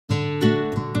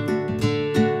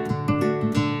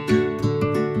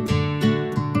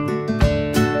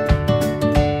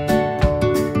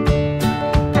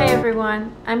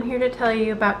I'm here to tell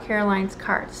you about Caroline's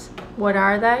carts. What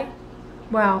are they?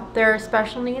 Well, they're a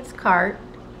special needs cart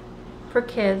for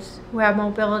kids who have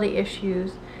mobility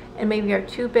issues and maybe are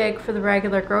too big for the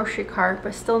regular grocery cart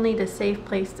but still need a safe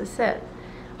place to sit.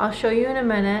 I'll show you in a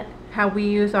minute how we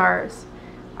use ours.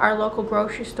 Our local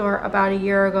grocery store about a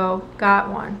year ago got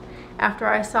one after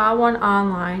I saw one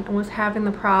online and was having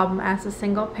the problem as a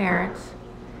single parent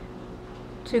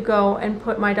to go and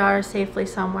put my daughter safely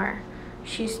somewhere.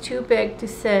 She's too big to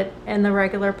sit in the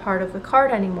regular part of the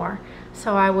cart anymore,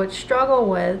 so I would struggle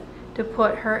with to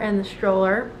put her in the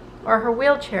stroller or her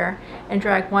wheelchair and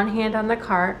drag one hand on the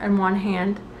cart and one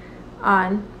hand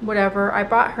on whatever I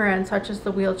brought her in, such as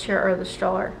the wheelchair or the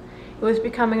stroller. It was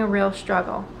becoming a real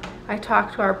struggle. I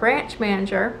talked to our branch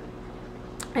manager,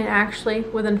 and actually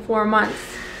within 4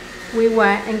 months we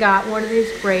went and got one of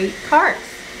these great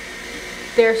carts.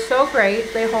 They're so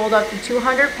great. They hold up to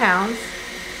 200 pounds.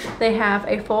 They have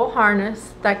a full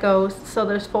harness that goes, so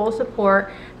there's full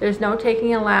support. There's no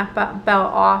taking a lap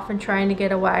belt off and trying to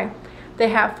get away. They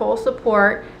have full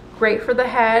support, great for the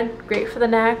head, great for the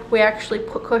neck. We actually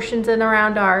put cushions in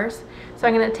around ours. So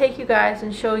I'm going to take you guys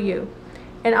and show you.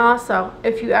 And also,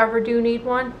 if you ever do need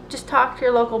one, just talk to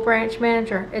your local branch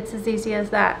manager. It's as easy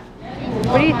as that.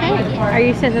 What do you think? Are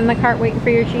you sitting in the cart waiting for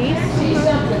your cheese?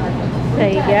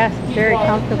 Say yes, it's very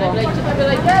comfortable.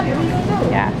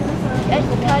 Yes.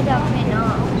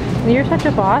 You're such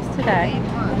a boss today.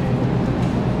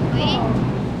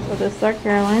 So this is our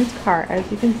Caroline's cart,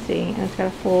 as you can see, and it's got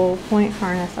a full point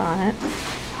harness on it.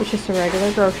 It's just a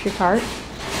regular grocery cart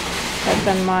that's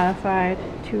been modified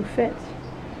to fit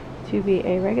to be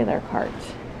a regular cart.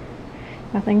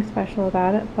 Nothing special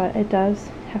about it, but it does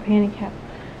have handicap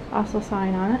also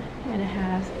sign on it, and it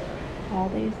has all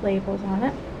these labels on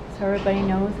it, so everybody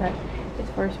knows that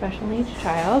it's for a special needs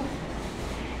child.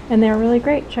 And they're really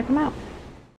great. Check them out.